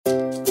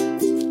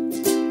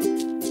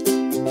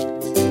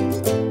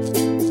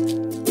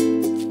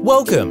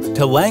Welcome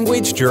to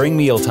Language During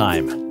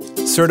Mealtime.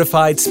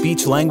 Certified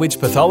speech-language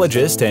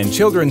pathologist and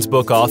children's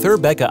book author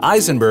Becca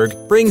Eisenberg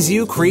brings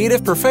you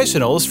creative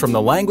professionals from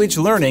the language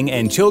learning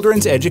and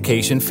children's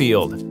education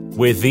field.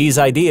 With these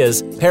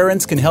ideas,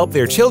 parents can help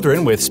their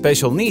children with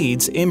special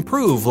needs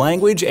improve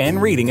language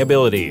and reading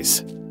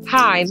abilities.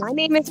 Hi, my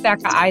name is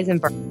Becca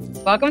Eisenberg.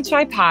 Welcome to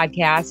my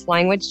podcast,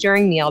 Language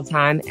During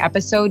Mealtime,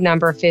 episode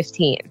number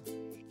 15.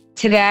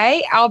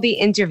 Today, I'll be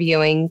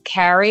interviewing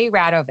Carrie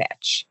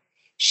Radovich.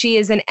 She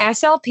is an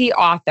SLP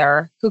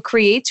author who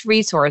creates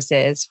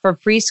resources for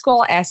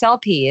preschool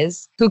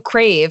SLPs who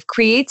crave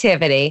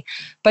creativity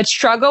but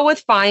struggle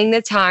with finding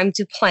the time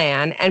to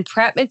plan and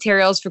prep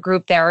materials for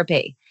group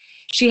therapy.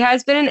 She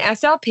has been an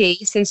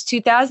SLP since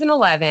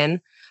 2011,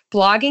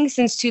 blogging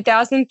since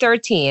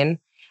 2013,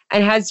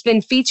 and has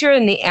been featured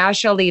in the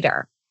ASHA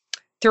Leader.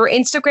 Through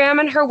Instagram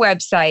and her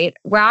website,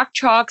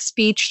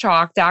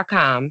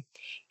 rockchalkspeechtalk.com,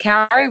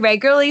 Carrie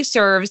regularly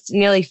serves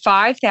nearly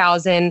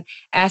 5,000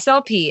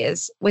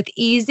 SLPs with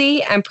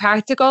easy and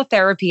practical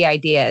therapy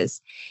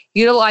ideas,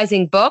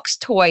 utilizing books,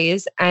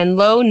 toys, and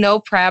low, no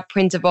prep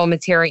printable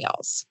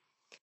materials.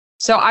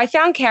 So I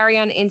found Carrie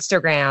on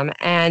Instagram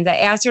and I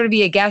asked her to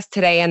be a guest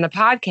today on the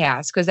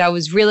podcast because I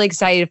was really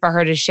excited for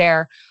her to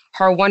share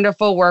her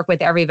wonderful work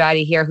with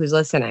everybody here who's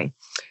listening.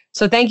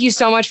 So thank you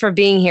so much for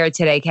being here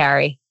today,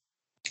 Carrie.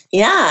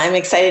 Yeah, I'm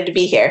excited to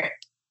be here.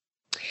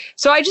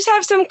 So I just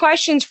have some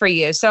questions for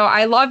you. So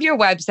I love your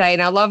website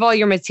and I love all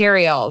your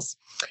materials.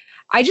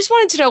 I just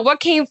wanted to know what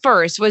came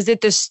first. Was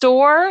it the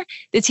store,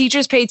 the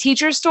Teachers Pay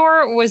Teachers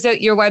store, or was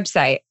it your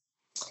website?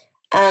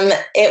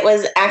 It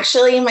was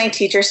actually my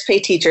Teachers Pay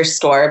Teachers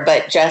store,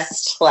 but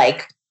just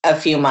like a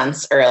few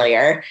months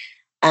earlier.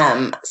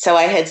 So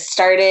I had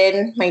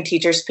started my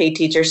Teachers Pay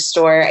Teachers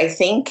store, I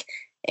think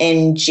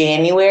in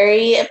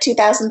January of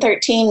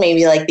 2013,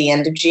 maybe like the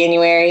end of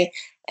January.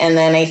 And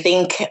then I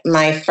think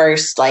my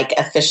first like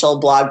official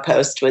blog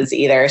post was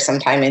either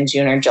sometime in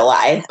June or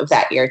July of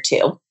that year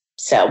too.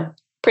 So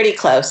pretty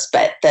close,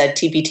 but the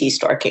TPT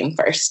store came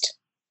first.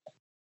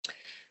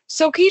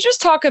 So can you just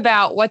talk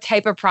about what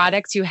type of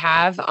products you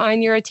have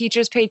on your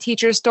Teachers Pay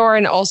Teachers store,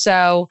 and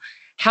also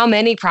how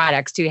many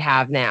products do you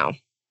have now?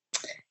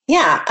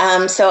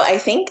 Yeah, so I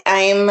think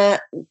I'm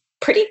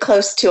pretty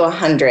close to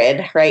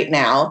 100 right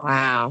now.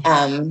 Wow.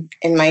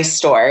 In my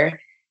store.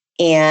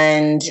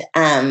 And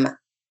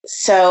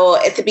so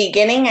at the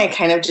beginning, I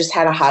kind of just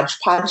had a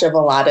hodgepodge of a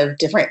lot of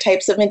different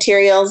types of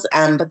materials.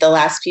 But the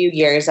last few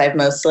years, I've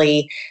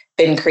mostly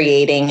been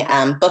creating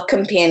book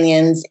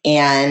companions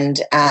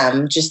and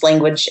just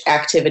language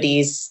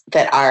activities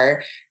that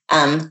are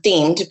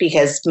themed,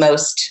 because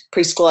most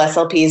preschool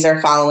SLPs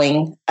are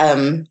following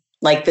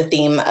like the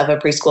theme of a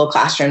preschool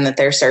classroom that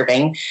they're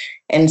serving.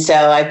 And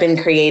so I've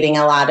been creating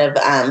a lot of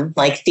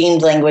like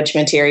themed language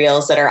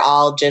materials that are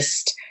all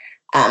just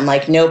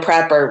like no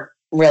prep or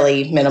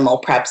really minimal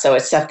prep. So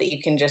it's stuff that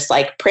you can just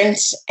like print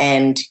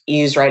and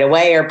use right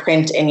away, or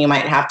print and you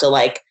might have to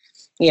like,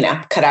 you know,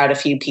 cut out a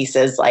few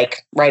pieces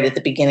like right at the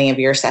beginning of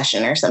your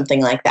session or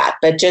something like that.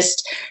 But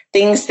just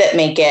things that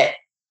make it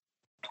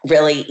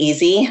really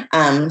easy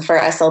for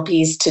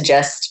SLPs to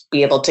just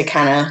be able to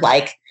kind of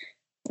like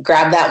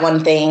grab that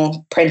one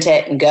thing, print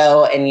it and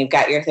go, and you've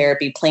got your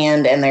therapy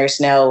planned and there's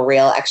no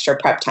real extra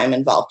prep time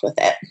involved with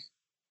it.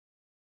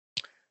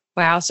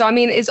 Wow. So, I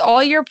mean, is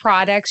all your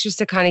products, just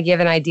to kind of give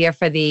an idea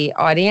for the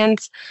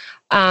audience?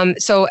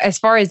 So as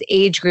far as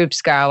age groups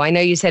go, I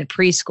know you said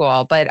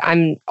preschool, but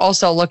I'm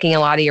also looking at a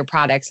lot of your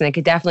products and it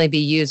could definitely be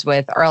used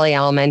with early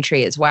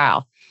elementary as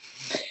well.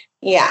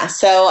 Yeah.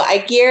 So I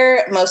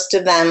gear most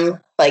of them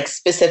like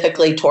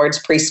specifically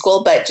towards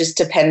preschool, but just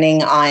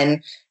depending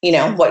on, you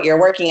know, what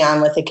you're working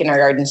on with a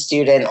kindergarten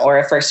student or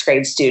a first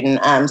grade student,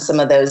 some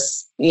of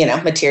those, you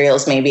know,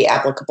 materials may be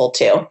applicable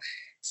too.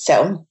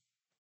 So.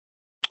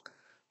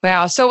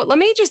 Wow. So let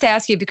me just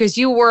ask you, because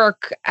you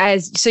work in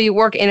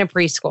a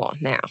preschool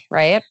now,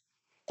 right?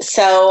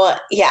 So,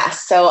 yeah.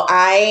 So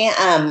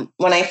I,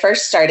 when I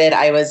first started,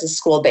 I was a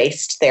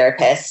school-based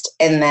therapist.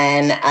 And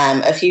then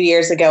a few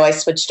years ago, I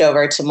switched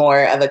over to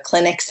more of a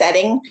clinic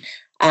setting.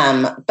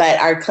 But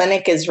our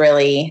clinic is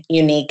really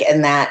unique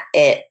in that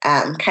it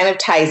kind of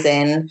ties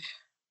in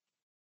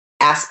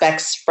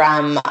aspects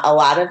from a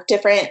lot of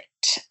different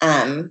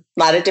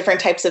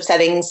types of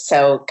settings.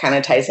 So kind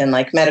of ties in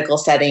like medical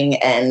setting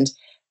and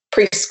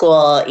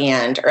preschool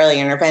and early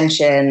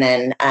intervention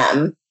and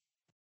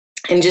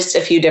just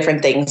a few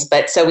different things.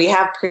 But so we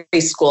have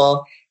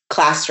preschool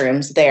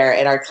classrooms there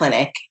at our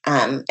clinic.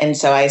 And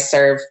so I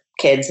serve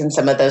kids in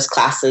some of those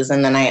classes.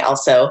 And then I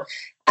also,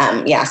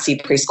 see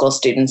preschool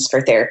students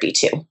for therapy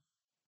too.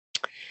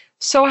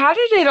 So how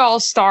did it all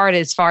start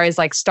as far as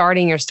like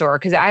starting your store?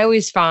 Because I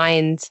always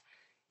find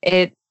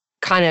it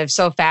kind of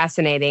so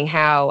fascinating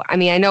how, I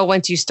mean, I know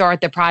once you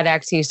start the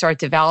products and you start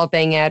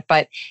developing it,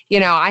 but, you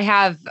know, I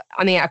have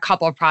a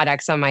couple of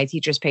products on my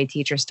Teachers Pay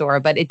Teacher store,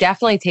 but it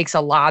definitely takes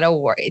a lot of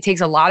work. It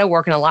takes a lot of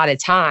work and a lot of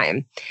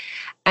time.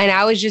 And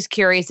I was just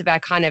curious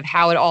about kind of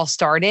how it all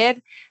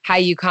started, how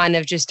you kind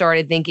of just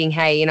started thinking,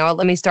 hey, you know what,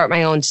 let me start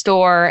my own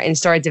store and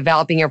start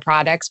developing your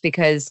products,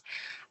 because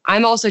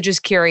I'm also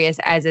just curious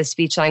as a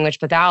speech language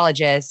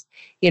pathologist,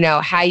 you know,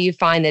 how you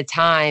find the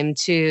time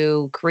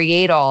to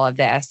create all of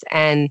this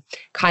and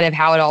kind of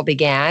how it all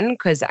began,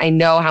 because I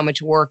know how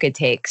much work it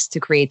takes to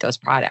create those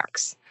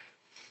products.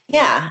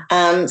 Yeah.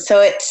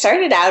 So it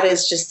started out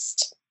as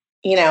just,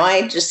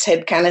 I just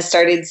had kind of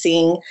started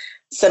seeing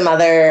some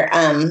other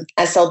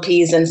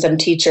SLPs and some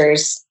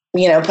teachers,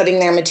 putting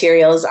their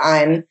materials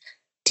on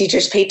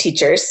Teachers Pay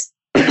Teachers.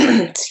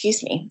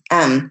 Excuse me.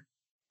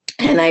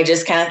 And I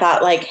just kind of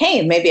thought like,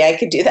 hey, maybe I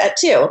could do that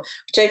too,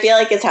 which I feel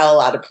like is how a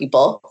lot of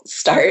people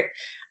start.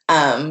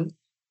 And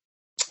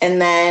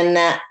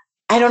then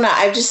I don't know,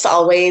 I've just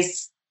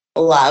always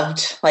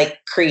loved like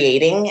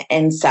creating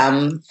in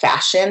some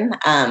fashion.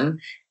 And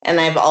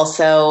I've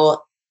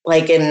also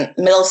like in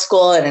middle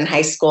school and in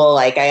high school,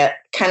 like I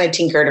kind of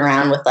tinkered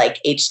around with like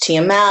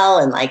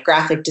HTML and like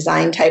graphic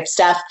design type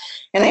stuff.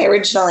 And I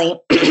originally,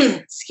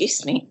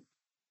 excuse me,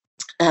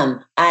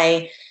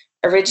 I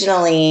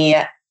originally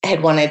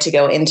had wanted to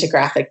go into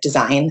graphic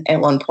design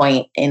at one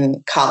point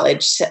in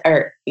college,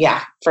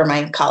 for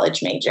my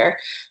college major.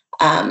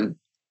 And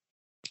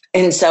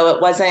so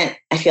it wasn't,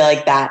 I feel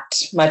like, that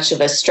much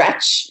of a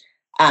stretch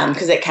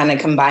because it kind of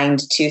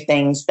combined two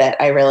things that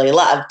I really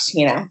loved,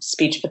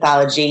 speech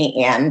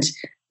pathology and,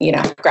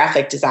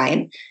 graphic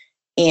design.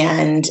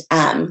 And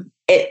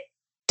it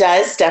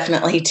does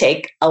definitely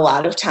take a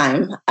lot of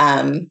time.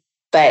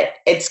 But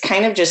it's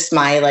kind of just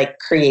my like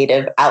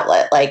creative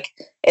outlet. Like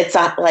it's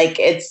not like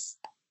it's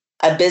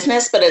a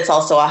business, but it's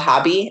also a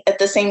hobby at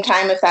the same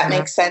time, if that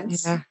makes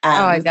sense.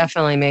 Yeah. It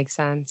definitely makes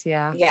sense.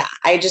 Yeah. Yeah.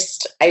 I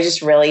just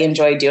really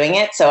enjoy doing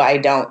it. So I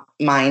don't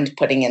mind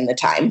putting in the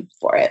time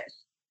for it.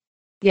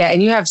 Yeah.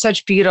 And you have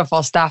such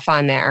beautiful stuff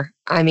on there.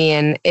 I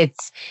mean,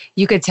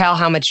 you could tell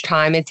how much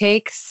time it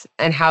takes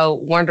and how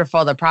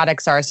wonderful the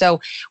products are. So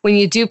when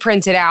you do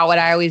print it out, what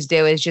I always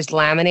do is just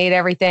laminate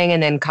everything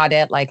and then cut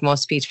it like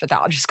most speech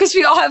pathologists, because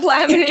we all have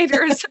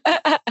laminators.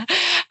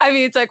 I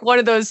mean, it's like one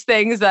of those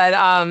things that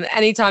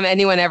anytime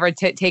anyone ever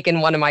taken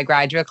one of my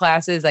graduate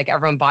classes, like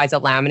everyone buys a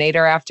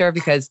laminator after,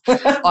 because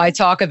all I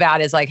talk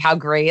about is like how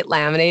great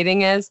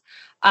laminating is.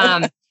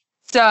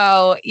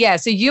 So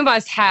you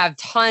must have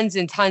tons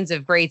and tons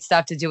of great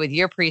stuff to do with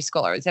your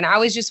preschoolers. And I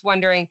was just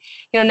wondering,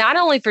 not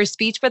only for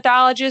speech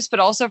pathologists,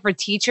 but also for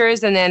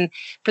teachers, and then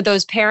for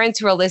those parents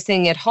who are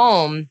listening at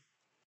home,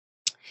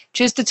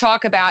 just to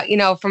talk about,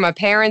 from a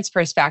parent's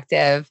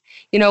perspective,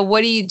 do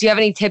you have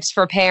any tips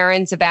for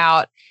parents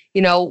about,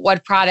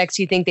 what products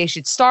you think they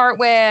should start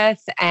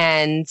with,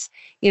 and,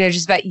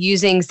 just about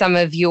using some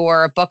of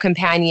your book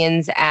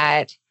companions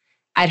at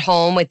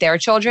home with their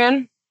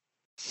children?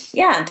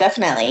 Yeah,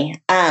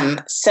 definitely. I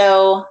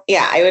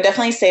would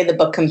definitely say the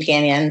book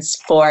companions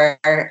for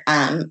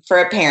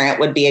a parent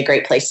would be a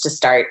great place to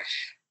start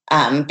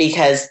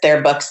because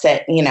they're books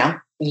that,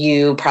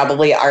 you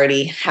probably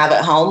already have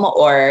at home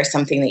or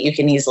something that you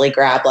can easily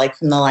grab like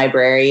from the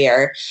library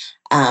or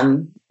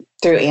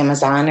through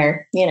Amazon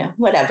or,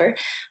 whatever.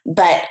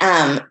 But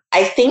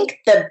I think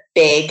the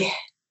big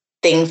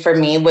thing for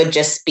me would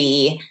just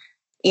be,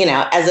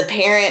 as a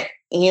parent,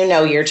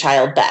 your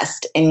child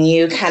best and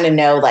you kind of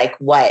know like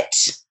what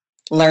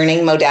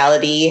learning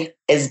modality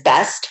is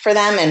best for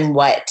them and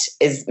what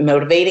is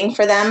motivating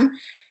for them.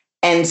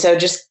 And so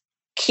just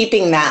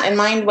keeping that in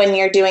mind when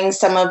you're doing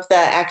some of the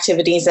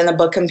activities in the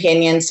book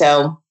companion.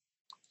 So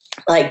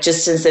like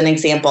just as an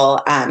example,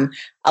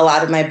 a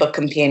lot of my book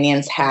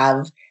companions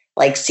have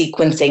like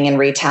sequencing and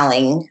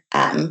retelling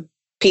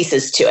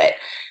pieces to it.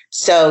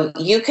 So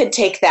you could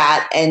take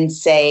that and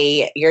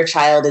say your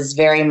child is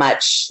very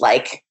much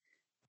like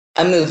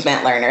a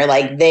movement learner,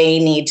 like they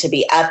need to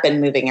be up and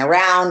moving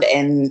around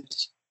and,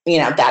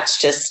 that's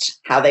just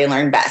how they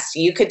learn best.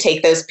 You could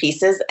take those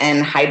pieces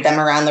and hide them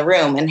around the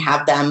room and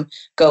have them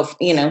go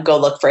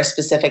look for a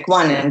specific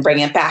one and bring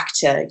it back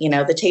to,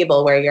 the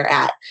table where you're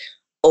at.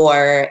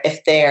 Or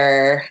if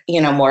they're,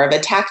 more of a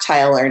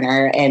tactile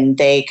learner and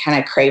they kind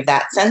of crave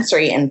that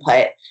sensory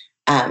input,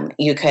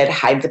 you could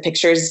hide the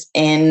pictures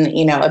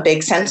in, a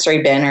big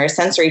sensory bin or a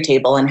sensory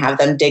table and have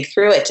them dig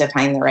through it to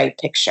find the right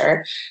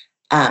picture.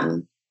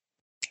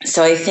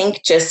 So I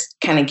think just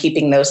kind of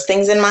keeping those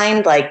things in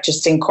mind, like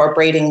just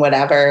incorporating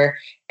whatever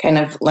kind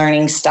of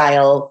learning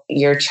style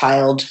your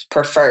child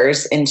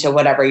prefers into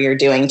whatever you're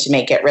doing to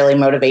make it really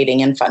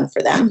motivating and fun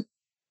for them.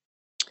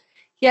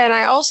 Yeah, and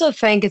I also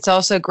think it's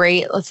also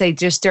great, let's say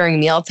just during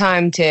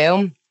mealtime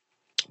too,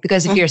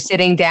 because if you're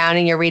sitting down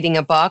and you're reading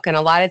a book, and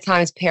a lot of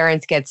times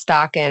parents get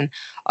stuck in,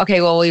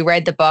 okay, well, we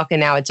read the book and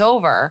now it's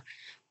over.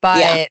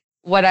 But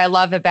what I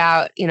love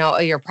about,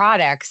 your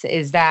products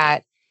is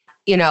that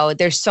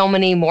there's so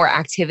many more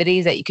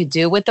activities that you could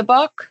do with the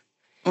book.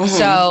 Mm-hmm.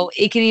 So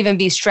it could even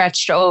be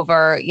stretched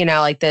over,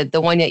 like the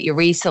one that you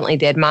recently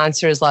did,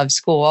 Monsters Love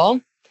School.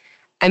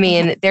 I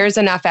mean, there's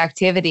enough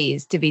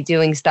activities to be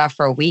doing stuff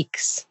for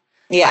weeks,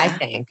 I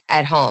think,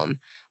 at home.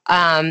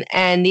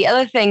 And the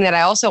other thing that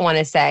I also want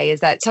to say is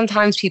that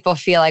sometimes people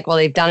feel like, well,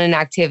 they've done an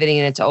activity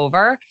and it's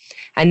over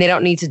and they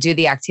don't need to do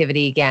the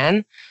activity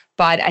again.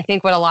 But I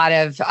think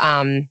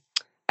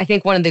I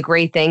think one of the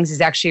great things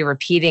is actually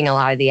repeating a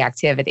lot of the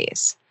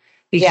activities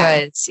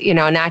because,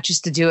 not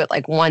just to do it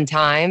like one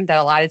time, that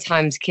a lot of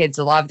times kids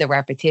love the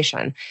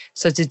repetition.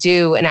 So to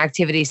do an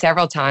activity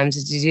several times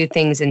is to do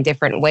things in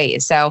different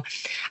ways. So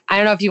I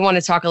don't know if you want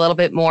to talk a little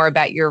bit more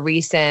about your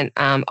recent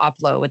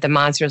upload with the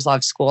Monsters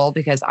Love School,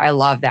 because I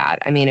love that.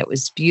 I mean, it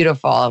was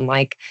beautiful and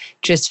like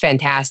just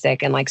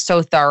fantastic and like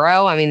so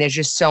thorough. I mean, there's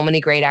just so many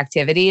great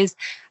activities.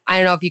 I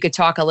don't know if you could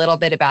talk a little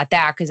bit about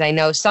that, because I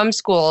know some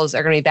schools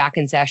are going to be back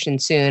in session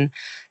soon.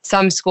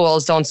 Some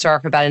schools don't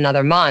start for about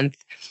another month.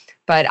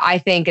 But I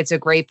think it's a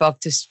great book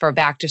for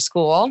back to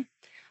school.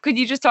 Could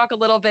you just talk a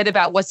little bit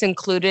about what's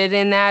included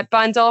in that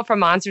bundle from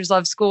Monsters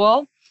Love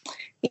School?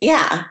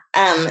 Yeah.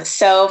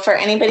 So for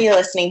anybody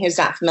listening who's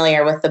not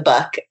familiar with the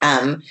book,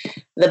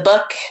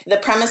 the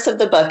premise of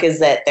the book is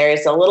that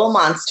there's a little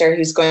monster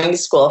who's going to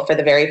school for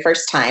the very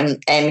first time,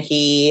 and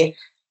he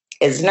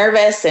is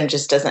nervous and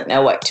just doesn't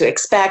know what to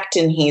expect.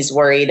 And he's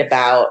worried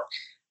about,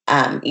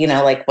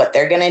 like what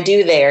they're going to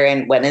do there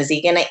and when is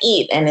he going to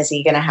eat and is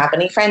he going to have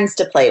any friends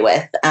to play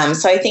with?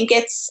 So I think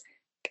it's,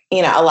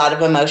 a lot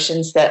of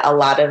emotions that a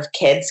lot of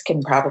kids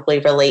can probably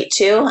relate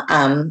to,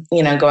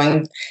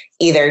 going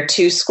either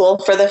to school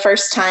for the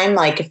first time,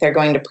 like if they're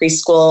going to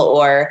preschool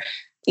or,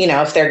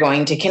 if they're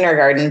going to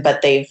kindergarten,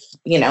 but they've,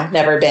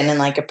 never been in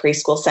like a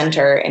preschool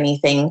center or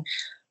anything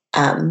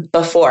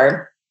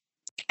before.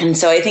 And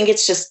so I think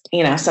it's just,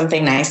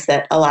 something nice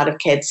that a lot of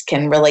kids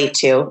can relate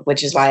to,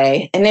 which is why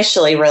I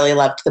initially really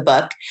loved the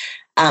book.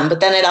 But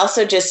then it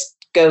also just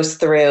goes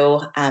through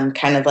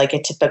kind of like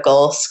a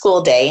typical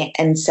school day.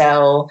 And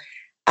so,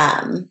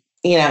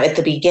 at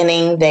the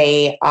beginning,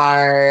 they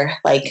are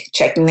like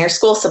checking their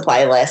school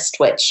supply list,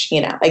 which,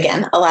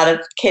 again, a lot of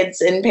kids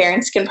and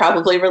parents can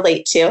probably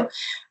relate to.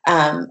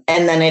 And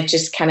then it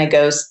just kind of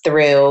goes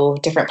through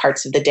different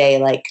parts of the day,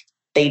 like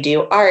they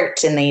do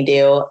art and they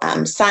do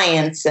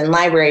science and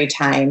library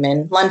time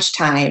and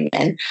lunchtime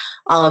and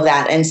all of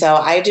that. And so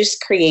I just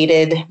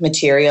created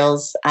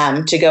materials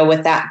to go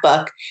with that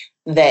book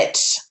that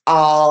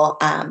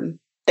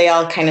they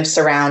all kind of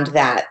surround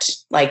that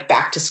like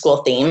back to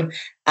school theme.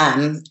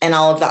 And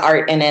all of the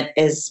art in it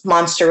is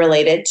monster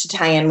related to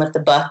tie in with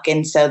the book.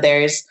 And so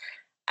there's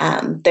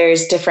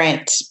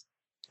different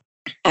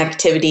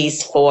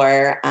activities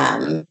for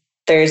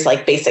there's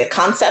like basic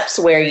concepts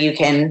where you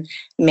can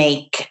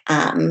make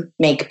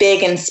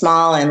big and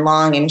small and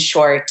long and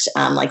short,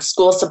 like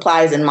school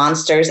supplies and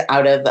monsters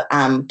out of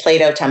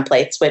Play-Doh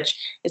templates, which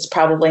is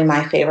probably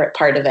my favorite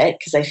part of it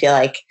because I feel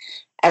like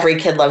every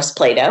kid loves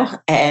Play-Doh,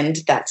 and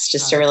that's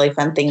just a really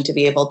fun thing to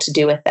be able to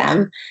do with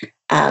them.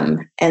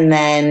 And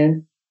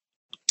then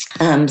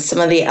some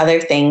of the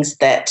other things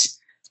that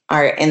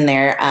are in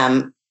there,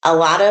 a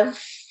lot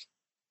of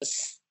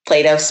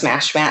Play-Doh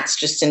smash mats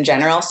just in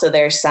general. So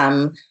there's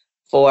some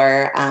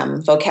for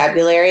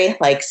vocabulary,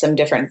 like some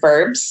different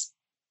verbs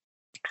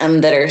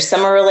that are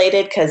summer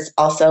related, because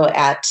also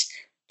at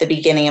the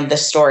beginning of the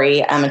story,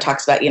 it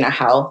talks about,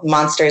 how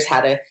monsters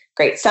had a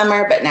great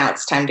summer, but now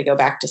it's time to go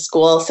back to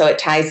school. So it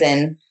ties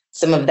in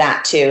some of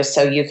that too.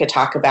 So you could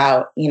talk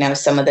about,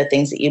 some of the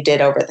things that you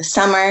did over the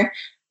summer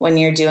when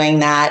you're doing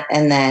that.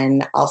 And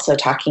then also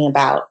talking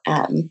about,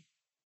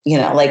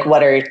 like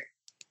what are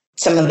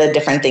some of the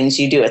different things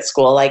you do at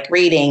school, like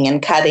reading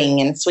and cutting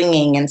and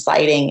swinging and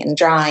sliding and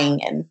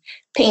drawing and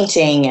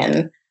painting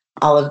and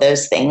all of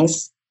those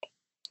things.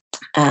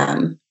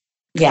 I'd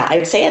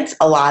say it's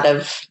a lot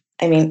of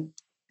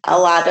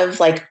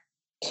like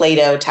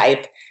Play-Doh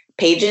type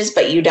pages,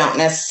 but you don't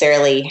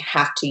necessarily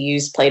have to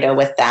use Play-Doh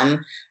with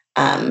them.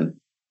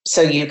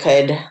 So you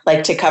could,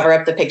 like, to cover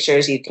up the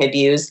pictures, you could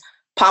use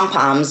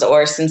pom-poms,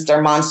 or since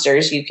they're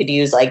monsters, you could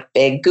use like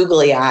big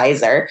googly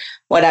eyes or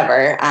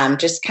whatever.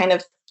 Just kind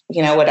of,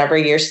 whatever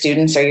your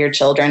students or your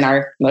children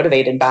are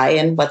motivated by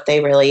and what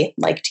they really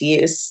like to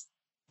use.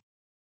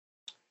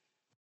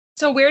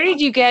 So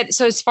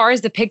so as far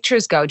as the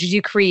pictures go, did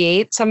you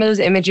create some of those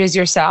images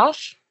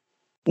yourself?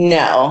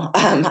 No,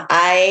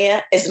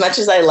 as much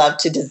as I love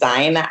to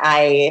design,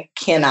 I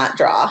cannot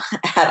draw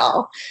at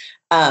all.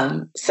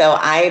 So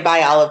I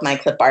buy all of my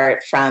clip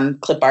art from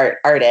clip art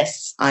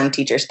artists on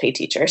Teachers Pay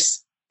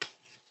Teachers.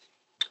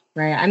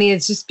 Right. I mean,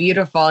 it's just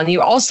beautiful. And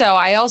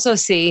I also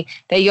see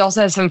that you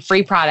also have some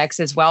free products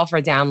as well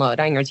for download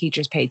on your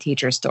Teachers Pay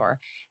Teacher store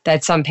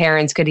that some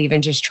parents could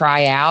even just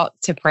try out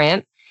to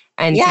print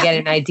and to get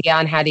an idea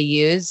on how to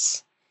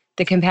use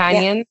the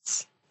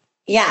companions.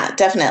 Yeah,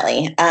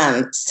 definitely.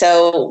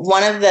 So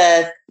one of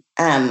the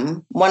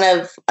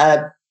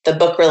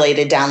book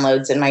related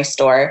downloads in my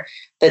store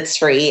that's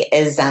free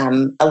is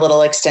a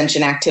little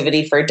extension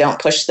activity for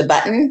Don't Push the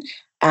Button,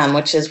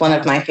 which is one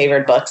of my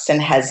favorite books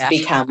and has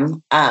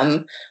become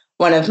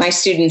one of my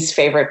students'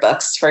 favorite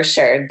books for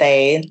sure.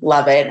 They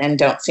love it and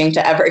don't seem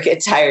to ever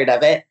get tired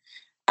of it.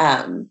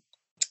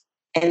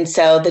 And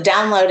so the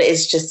download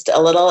is just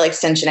a little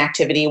extension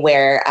activity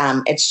where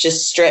it's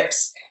just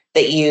strips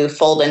that you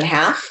fold in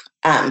half.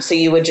 So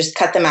you would just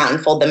cut them out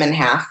and fold them in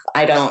half.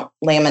 I don't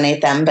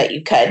laminate them, but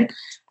you could.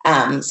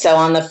 So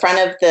on the front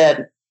of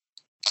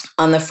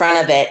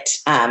it,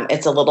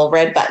 it's a little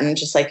red button,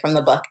 just like from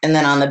the book. And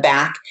then on the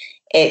back,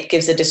 it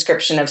gives a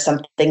description of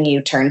something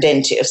you turned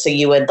into. So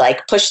you would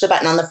like push the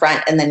button on the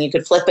front, and then you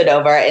could flip it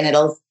over, and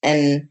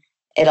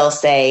it'll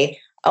say,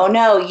 "Oh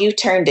no, you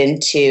turned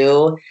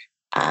into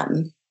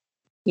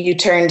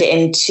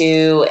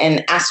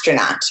an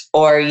astronaut,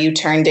 or you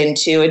turned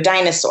into a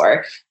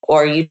dinosaur,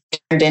 or you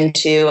turned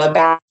into a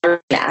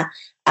ballerina."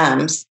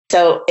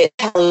 So it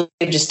tells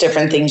you just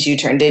different things you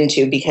turned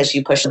into because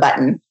you push the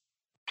button,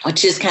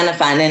 which is kind of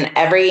fun. And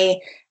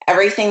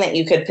everything that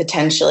you could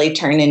potentially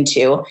turn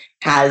into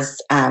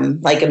has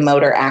like a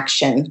motor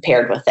action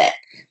paired with it.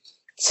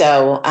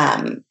 So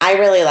I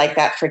really like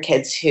that for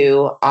kids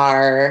who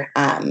are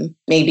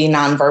maybe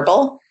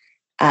nonverbal,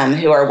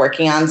 who are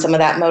working on some of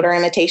that motor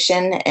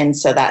imitation. And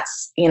so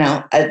that's,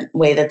 a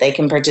way that they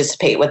can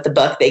participate with the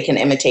book. They can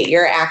imitate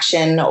your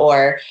action,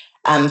 or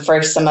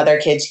for some other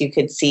kids, you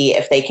could see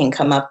if they can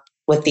come up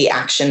with the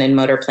action and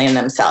motor plan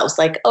themselves.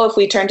 Like, oh, if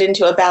we turned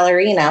into a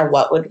ballerina,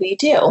 what would we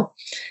do?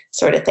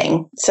 Sort of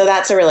thing. So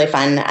that's a really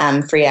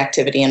fun free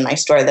activity in my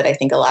store that I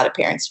think a lot of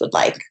parents would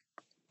like.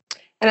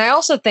 And I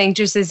also think,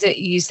 just as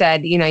you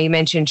said, you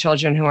mentioned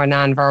children who are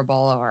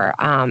nonverbal or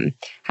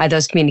had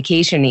those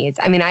communication needs.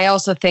 I mean, I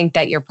also think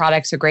that your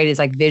products are great as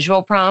like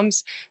visual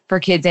prompts for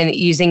kids and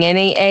using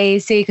any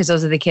AAC, because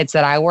those are the kids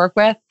that I work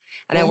with.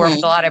 And I work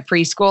with a lot of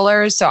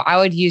preschoolers. So I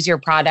would use your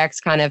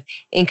products kind of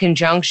in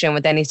conjunction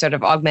with any sort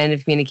of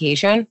augmented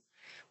communication,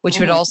 which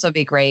would also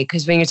be great.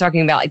 Because when you're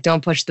talking about like,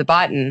 don't push the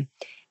button,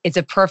 it's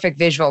a perfect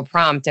visual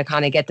prompt to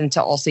kind of get them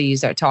to also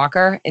use their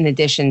talker in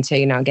addition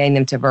to, getting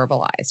them to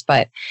verbalize.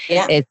 But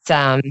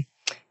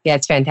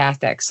it's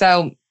fantastic.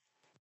 So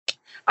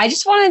I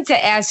just wanted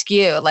to ask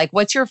you, like,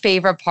 what's your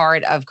favorite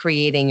part of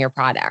creating your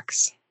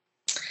products?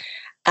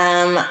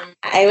 I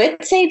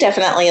would say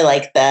definitely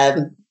like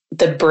the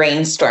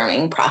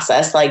brainstorming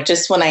process. Like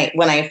just when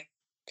I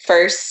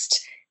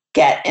first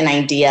get an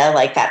idea,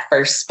 like that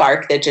first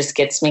spark that just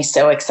gets me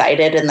so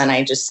excited. And then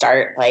I just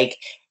start like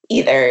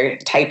either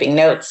typing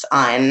notes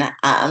on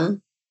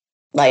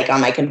like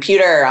on my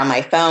computer or on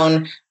my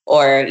phone,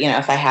 or,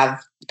 if I have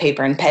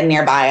paper and pen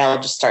nearby,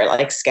 I'll just start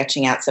like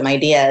sketching out some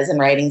ideas and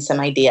writing some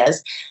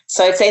ideas.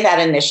 So I'd say that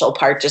initial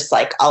part, just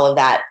like all of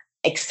that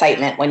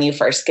excitement when you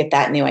first get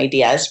that new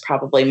idea, is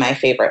probably my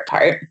favorite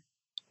part.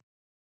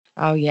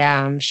 Oh,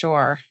 yeah, I'm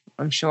sure.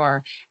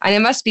 And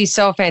it must be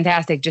so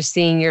fantastic just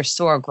seeing your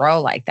store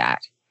grow like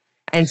that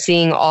and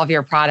seeing all of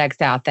your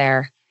products out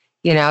there,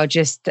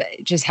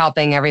 just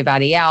helping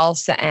everybody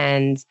else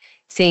and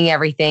seeing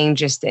everything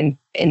just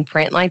in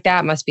print like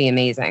that must be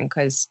amazing.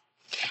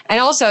 And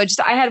also,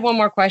 I had one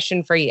more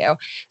question for you.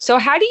 So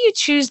how do you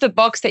choose the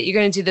books that you're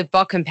going to do the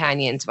book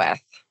companions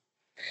with?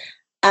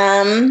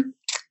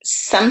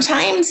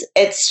 Sometimes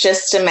it's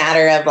just a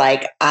matter of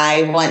like,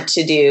 I want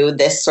to do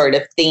this sort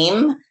of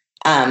theme.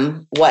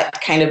 What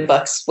kind of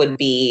books would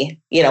be,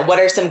 what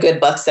are some good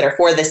books that are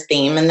for this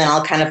theme? And then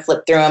I'll kind of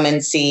flip through them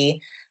and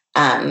see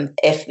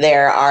if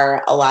there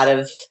are a lot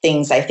of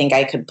things I think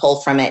I could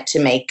pull from it to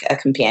make a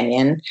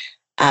companion.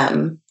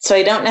 So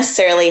I don't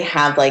necessarily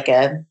have like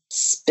a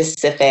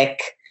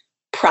specific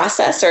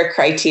process or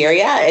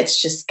criteria.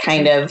 It's just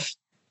kind of,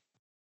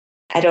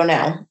 I don't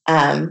know.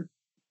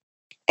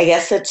 I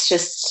guess it's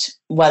just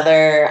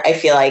whether I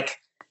feel like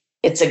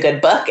it's a good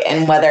book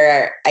and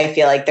whether I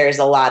feel like there's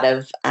a lot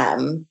of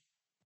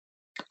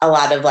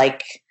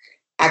like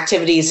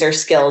activities or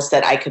skills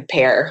that I could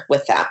pair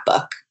with that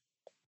book.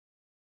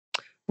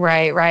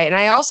 Right. And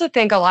I also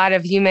think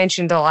you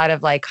mentioned a lot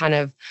of like kind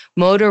of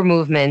motor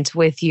movement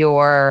with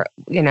your,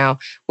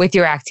 with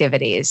your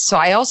activities. So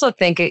I also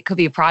think it could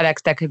be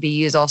products that could be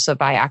used also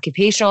by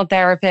occupational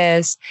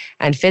therapists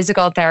and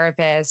physical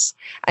therapists.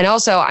 And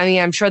also,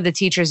 I'm sure the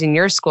teachers in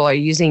your school are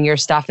using your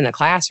stuff in the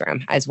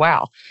classroom as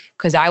well,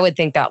 because I would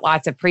think that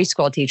lots of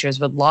preschool teachers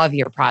would love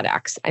your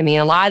products.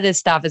 A lot of this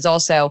stuff is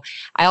also,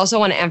 I also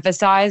want to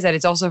emphasize that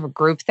it's also for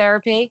group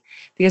therapy,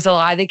 because a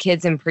lot of the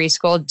kids in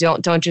preschool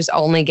don't just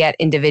only get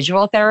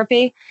individual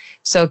therapy.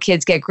 So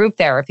kids get group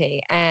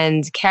therapy.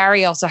 And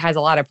Carrie also has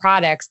a lot of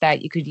products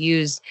that you could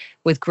use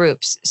with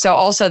groups. So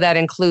also that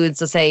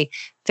includes, let's say,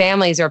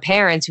 families or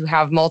parents who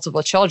have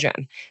multiple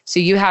children. So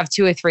you have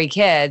 2 or 3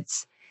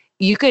 kids.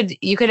 You could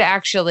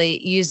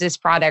actually use this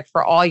product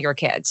for all your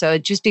kids. So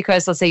just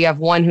because, let's say you have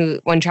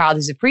one child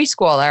who's a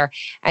preschooler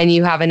and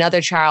you have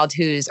another child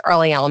who's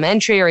early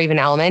elementary or even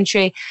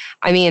elementary,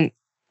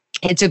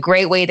 it's a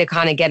great way to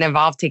kind of get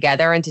involved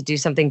together and to do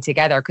something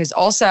together. Because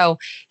also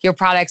your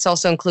products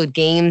also include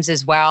games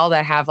as well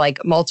that have like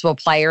multiple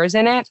players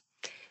in it.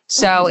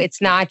 So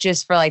it's not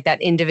just for like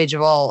that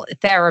individual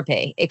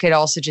therapy. It could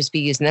also just be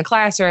used in the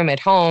classroom, at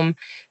home.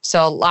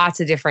 So lots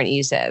of different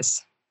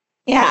uses.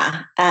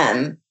 Yeah.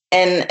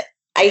 And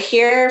I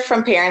hear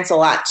from parents a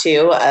lot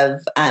too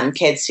of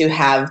kids who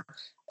have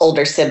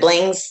older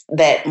siblings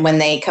that when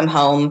they come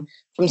home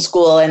from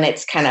school and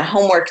it's kind of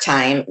homework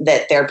time,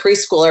 that their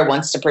preschooler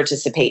wants to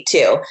participate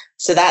too.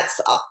 So that's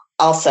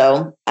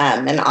also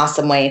an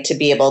awesome way to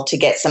be able to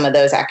get some of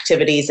those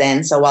activities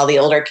in. So while the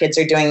older kids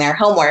are doing their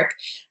homework,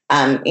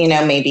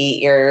 maybe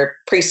your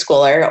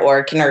preschooler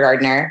or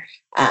kindergartner,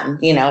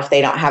 if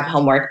they don't have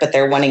homework, but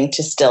they're wanting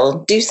to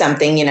still do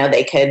something,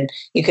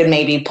 you could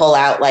maybe pull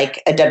out like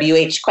a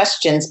WH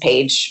questions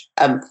page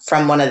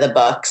from one of the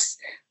books,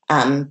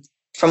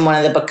 from one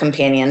of the book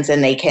companions,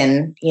 and they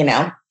can,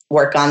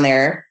 work on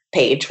their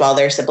page while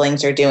their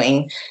siblings are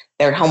doing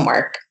their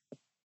homework.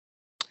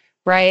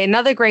 Right.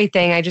 Another great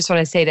thing I just want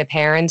to say to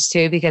parents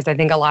too, because I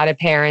think a lot of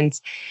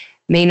parents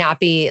may not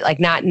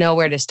know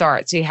where to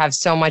start. So you have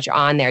so much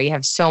on there. You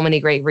have so many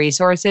great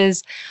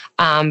resources.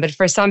 But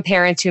for some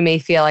parents who may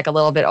feel like a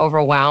little bit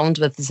overwhelmed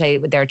with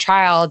their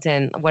child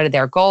and what are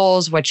their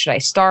goals, what should I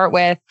start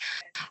with?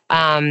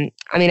 I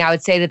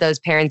would say to those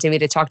parents, maybe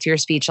to talk to your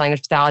speech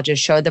language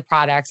pathologist, show the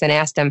products and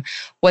ask them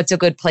what's a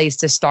good place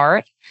to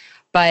start.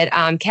 But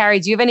Carrie,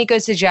 do you have any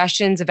good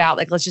suggestions about,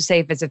 let's just say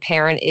if it's a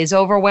parent is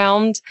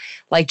overwhelmed,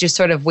 just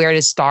sort of where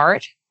to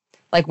start?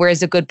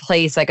 Where's a good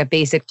place, a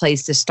basic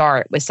place to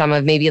start with some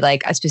of maybe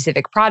a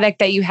specific product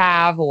that you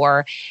have,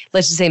 or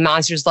let's just say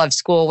Monsters Love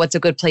School. What's a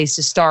good place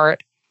to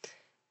start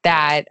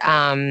that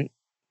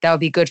would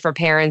be good for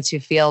parents who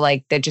feel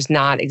like they're just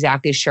not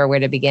exactly sure where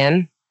to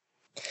begin?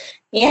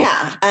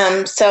 Yeah.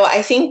 So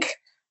I think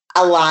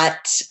a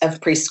lot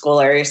of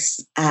preschoolers,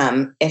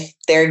 if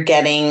they're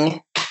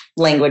getting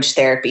language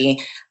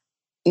therapy,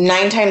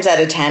 9 times out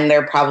of 10,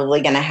 they're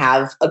probably going to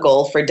have a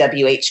goal for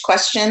WH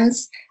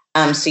questions.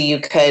 So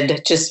you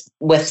could just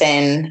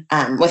within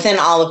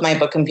all of my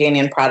book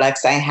companion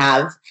products, I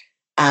have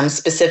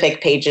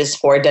specific pages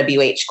for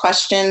WH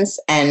questions.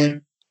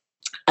 And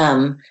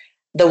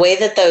the way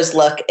that those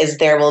look is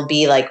there will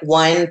be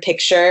one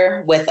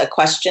picture with a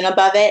question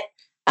above it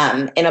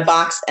in a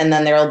box, and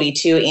then there will be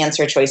 2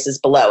 answer choices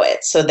below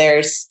it. So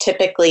there's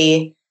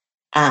typically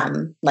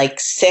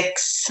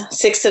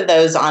six of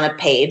those on a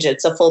page.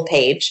 It's a full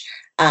page.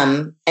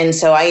 And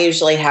so I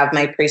usually have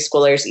my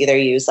preschoolers either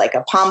use a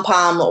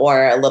pom-pom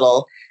or a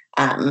little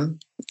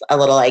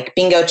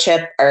bingo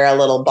chip or a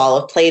little ball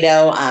of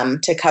Play-Doh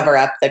to cover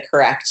up the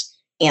correct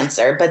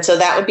answer. But so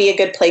that would be a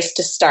good place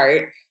to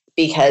start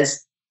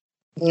because,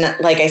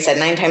 like I said,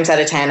 9 times out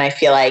of 10, I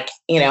feel like,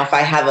 if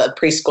I have a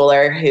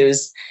preschooler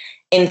who's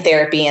in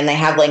therapy and they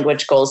have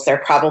language goals,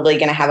 they're probably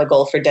going to have a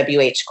goal for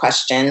WH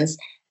questions.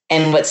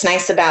 And what's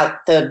nice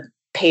about the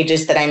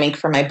pages that I make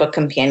for my book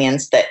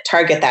companions that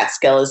target that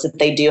skill is that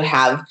they do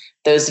have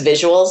those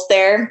visuals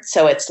there.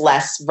 So it's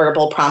less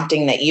verbal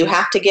prompting that you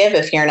have to give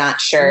if you're not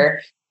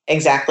sure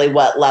exactly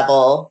what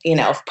level,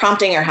 of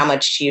prompting or how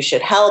much you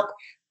should help.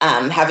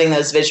 Having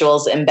those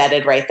visuals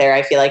embedded right there,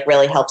 I feel like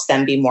really helps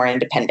them be more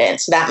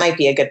independent. So that might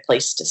be a good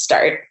place to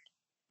start.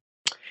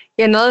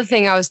 Yeah, another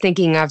thing I was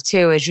thinking of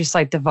too is just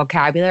the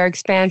vocabulary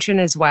expansion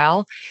as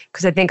well.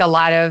 Because I think a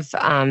lot of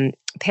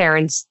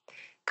parents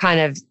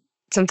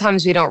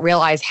sometimes we don't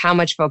realize how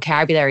much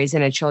vocabulary is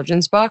in a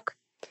children's book.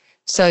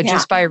 So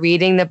just by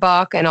reading the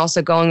book and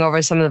also going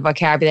over some of the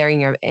vocabulary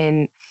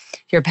in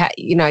your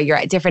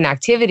different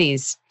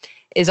activities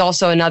is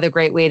also another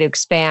great way to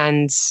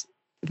expand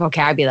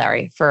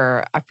vocabulary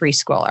for a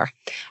preschooler.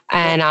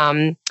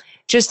 And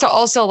just to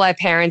also let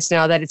parents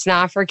know that it's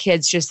not for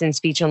kids just in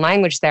speech and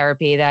language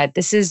therapy, that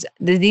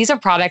these are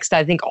products that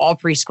I think all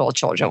preschool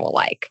children will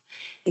like.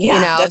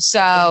 Yeah,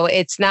 so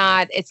it's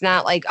not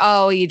like,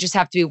 oh, you just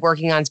have to be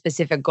working on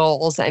specific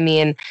goals.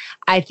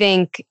 I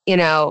think,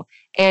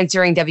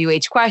 answering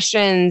WH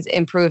questions,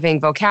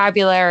 improving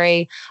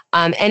vocabulary,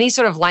 any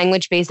sort of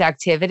language-based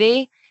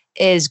activity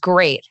is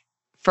great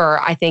for,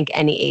 I think,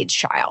 any age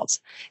child,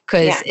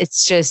 because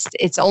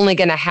it's only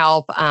going to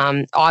help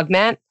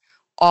augment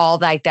all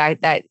that,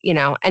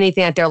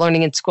 anything that they're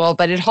learning in school.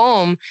 But at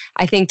home,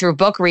 I think through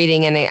book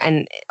reading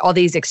and all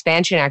these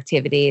expansion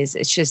activities,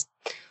 it's just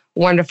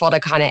wonderful to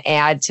kind of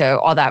add to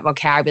all that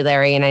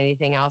vocabulary and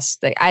anything else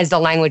as the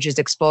language is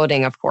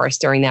exploding, of course,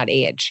 during that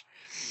age.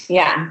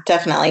 Yeah,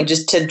 definitely.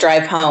 Just to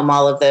drive home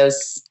all of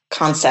those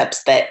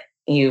concepts that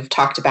you've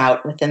talked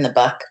about within the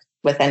book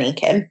with any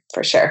kid,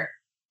 for sure.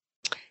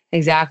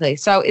 Exactly.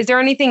 So is there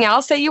anything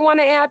else that you want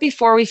to add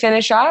before we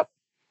finish up?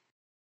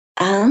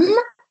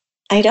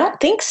 I don't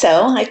think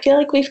so. I feel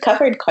like we've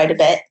covered quite a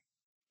bit.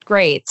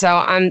 Great. So,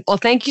 well,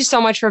 thank you so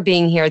much for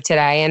being here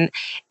today.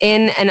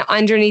 And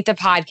underneath the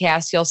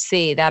podcast, you'll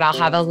see that I'll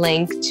have a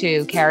link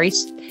to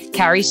Carrie's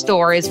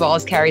store as well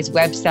as Carrie's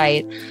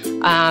website,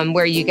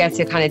 where you get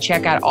to kind of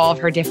check out all of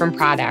her different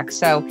products.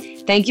 So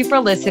thank you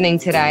for listening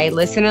today.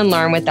 Listen and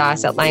learn with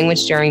us at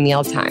Language During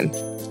Mealtime.